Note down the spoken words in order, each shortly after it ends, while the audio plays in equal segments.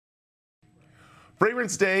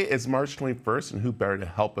Fragrance Day is March 21st, and who better to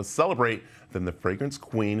help us celebrate than the fragrance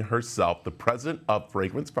queen herself, the president of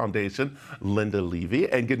Fragrance Foundation, Linda Levy.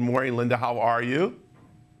 And good morning, Linda. How are you?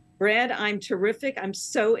 Brad, I'm terrific. I'm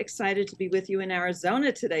so excited to be with you in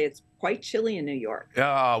Arizona today. It's quite chilly in New York.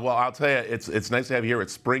 Yeah, well, I'll tell you, it's nice to have you here.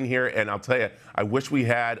 It's spring here, and I'll tell you, I wish we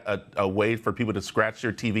had a way for people to scratch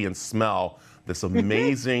their TV and smell this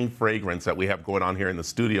amazing fragrance that we have going on here in the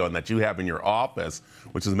studio and that you have in your office,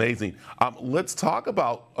 which is amazing. Let's talk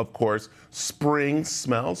about, of course, spring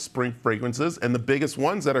smells, spring fragrances, and the biggest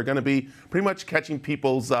ones that are going to be pretty much catching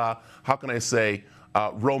people's, how can I say,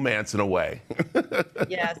 romance in a way.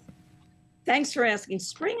 Yes. Thanks for asking.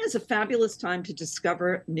 Spring is a fabulous time to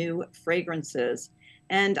discover new fragrances.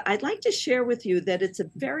 And I'd like to share with you that it's a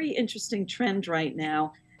very interesting trend right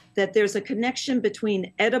now that there's a connection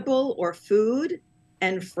between edible or food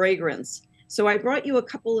and fragrance. So I brought you a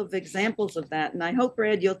couple of examples of that, and I hope,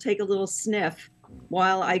 Brad, you'll take a little sniff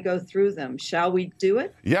while I go through them. Shall we do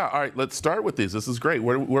it? Yeah, all right, let's start with these. This is great.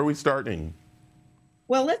 Where are we starting?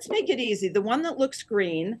 Well, let's make it easy. The one that looks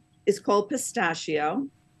green is called Pistachio,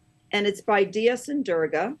 and it's by Dias and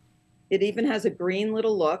Durga. It even has a green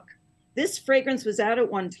little look. This fragrance was out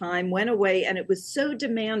at one time, went away, and it was so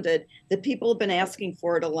demanded that people have been asking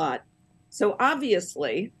for it a lot. So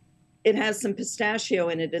obviously, it has some pistachio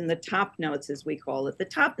in it in the top notes, as we call it. The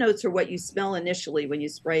top notes are what you smell initially when you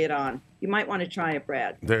spray it on. You might want to try it,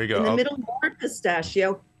 Brad. There you go. In the middle, more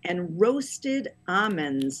pistachio and roasted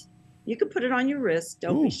almonds. You can put it on your wrist.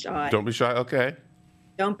 Don't be shy. Don't be shy. Okay.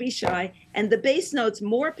 Don't be shy. And the base notes,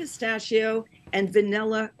 more pistachio and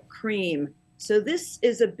vanilla cream. So this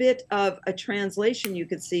is a bit of a translation you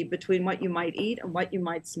could see between what you might eat and what you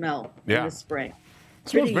might smell in the spring. It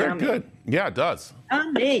smells very good. Yeah, it does.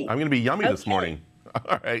 Yummy. I'm going to be yummy this morning.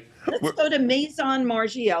 All right. Let's go to Maison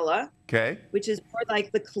Margiela, which is more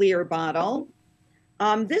like the clear bottle.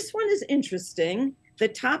 This one is interesting. The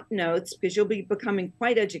top notes, because you'll be becoming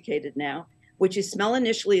quite educated now, what you smell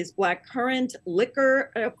initially is blackcurrant,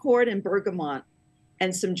 liquor accord, and bergamot,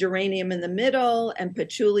 and some geranium in the middle, and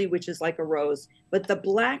patchouli, which is like a rose. But the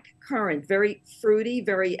black currant, very fruity,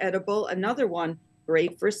 very edible. Another one,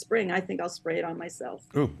 great for spring. I think I'll spray it on myself.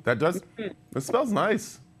 Ooh, that does, it smells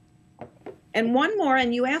nice. And one more,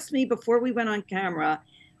 and you asked me before we went on camera,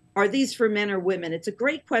 are these for men or women? It's a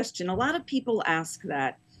great question. A lot of people ask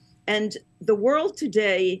that. And the world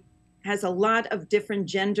today has a lot of different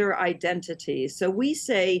gender identities. So we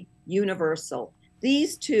say universal.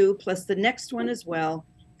 These two, plus the next one as well,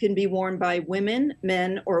 can be worn by women,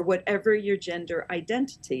 men, or whatever your gender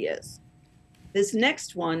identity is. This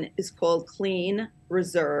next one is called Clean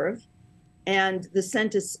Reserve, and the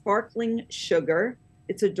scent is sparkling sugar.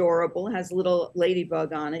 It's adorable, it has a little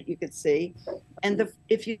ladybug on it, you could see. And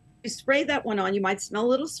if you spray that one on, you might smell a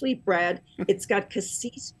little sweet, Brad. It's got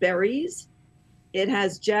cassis berries. It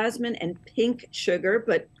has jasmine and pink sugar,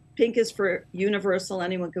 but pink is for universal,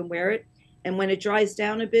 anyone can wear it. And when it dries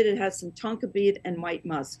down a bit, it has some tonka bead and white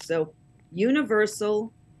musk. So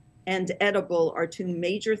universal and edible are two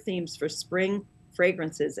major themes for spring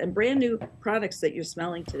fragrances and brand new products that you're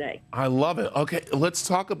smelling today. I love it. Okay, let's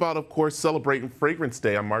talk about, of course, celebrating Fragrance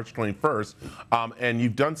Day on March 21st. And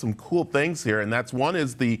you've done some cool things here, and that's one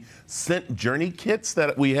is the Scent Journey kits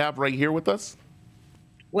that we have right here with us.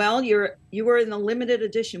 Well, you were in the limited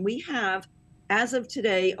edition. We have, as of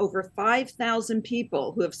today, over 5,000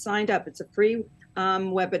 people who have signed up. It's a free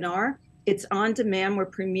webinar. It's on demand. We're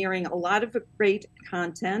premiering a lot of great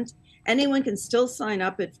content. Anyone can still sign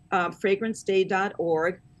up at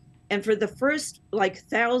fragranceday.org. And for the first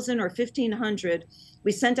 1,000 or 1,500,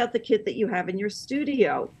 we sent out the kit that you have in your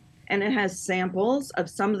studio. And it has samples of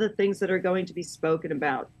some of the things that are going to be spoken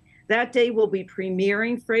about. That day we'll be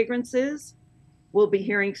premiering fragrances. We'll be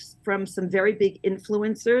hearing from some very big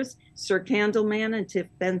influencers, Sir Candleman and Tiff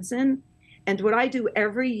Benson. And what I do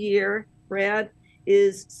every year, Brad,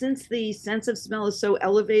 is since the sense of smell is so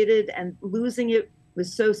elevated and losing it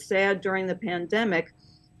was so sad during the pandemic,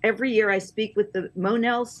 every year I speak with the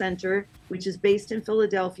Monell Center, which is based in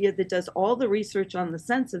Philadelphia, that does all the research on the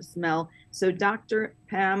sense of smell. So Dr.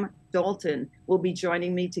 Pam Dalton will be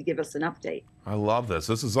joining me to give us an update. I love this.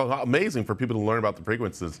 This is amazing for people to learn about the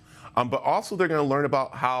fragrances. But also they're going to learn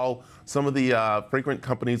about how some of the fragrance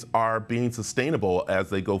companies are being sustainable as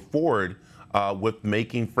they go forward with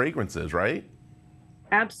making fragrances, right?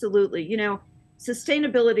 Absolutely. You know,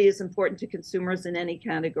 sustainability is important to consumers in any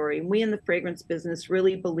category. And we in the fragrance business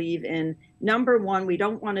really believe in, number one, we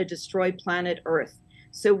don't want to destroy planet Earth.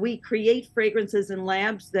 So we create fragrances in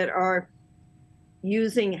labs that are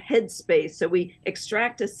using headspace. So we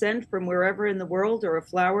extract a scent from wherever in the world or a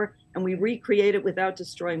flower, and we recreate it without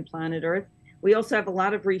destroying planet Earth. We also have a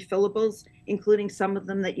lot of refillables, including some of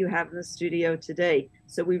them that you have in the studio today.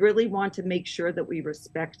 So we really want to make sure that we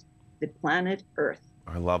respect the planet Earth.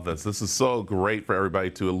 I love this. This is so great for everybody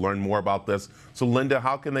to learn more about this. So, Linda,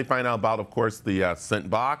 how can they find out about, of course, the scent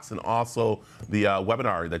box and also the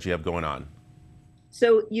webinar that you have going on?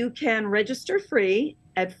 So you can register free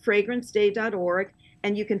at fragranceday.org,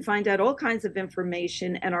 and you can find out all kinds of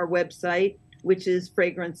information at our website, which is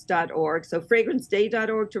fragrance.org. So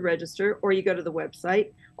fragranceday.org to register, or you go to the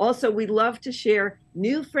website. Also, we love to share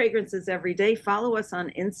new fragrances every day. Follow us on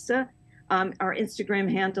Insta. Our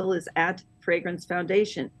Instagram handle is at Fragrance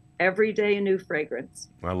Foundation. Every day a new fragrance.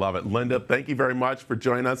 I love it. Linda, thank you very much for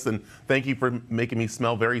joining us, and thank you for making me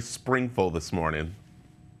smell very springful this morning.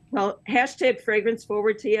 Well, hashtag Fragrance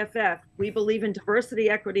Forward TFF. We believe in diversity,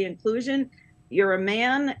 equity, inclusion. You're a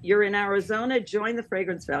man, you're in Arizona, join the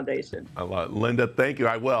Fragrance Foundation. I love it. Linda, thank you.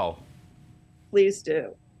 I will. Please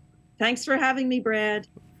do. Thanks for having me, Brad.